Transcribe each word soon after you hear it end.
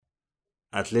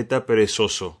Atleta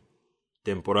perezoso,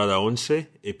 temporada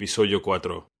 11, episodio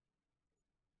 4.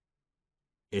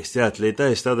 Este atleta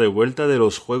está de vuelta de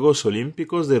los Juegos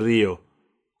Olímpicos de Río,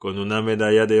 con una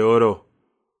medalla de oro.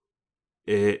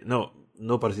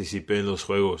 No participé en los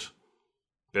Juegos.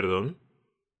 ¿Perdón?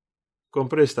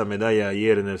 Compré esta medalla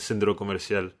ayer en el centro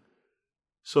comercial.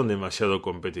 Son demasiado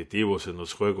competitivos en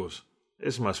los Juegos.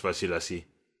 Es más fácil así.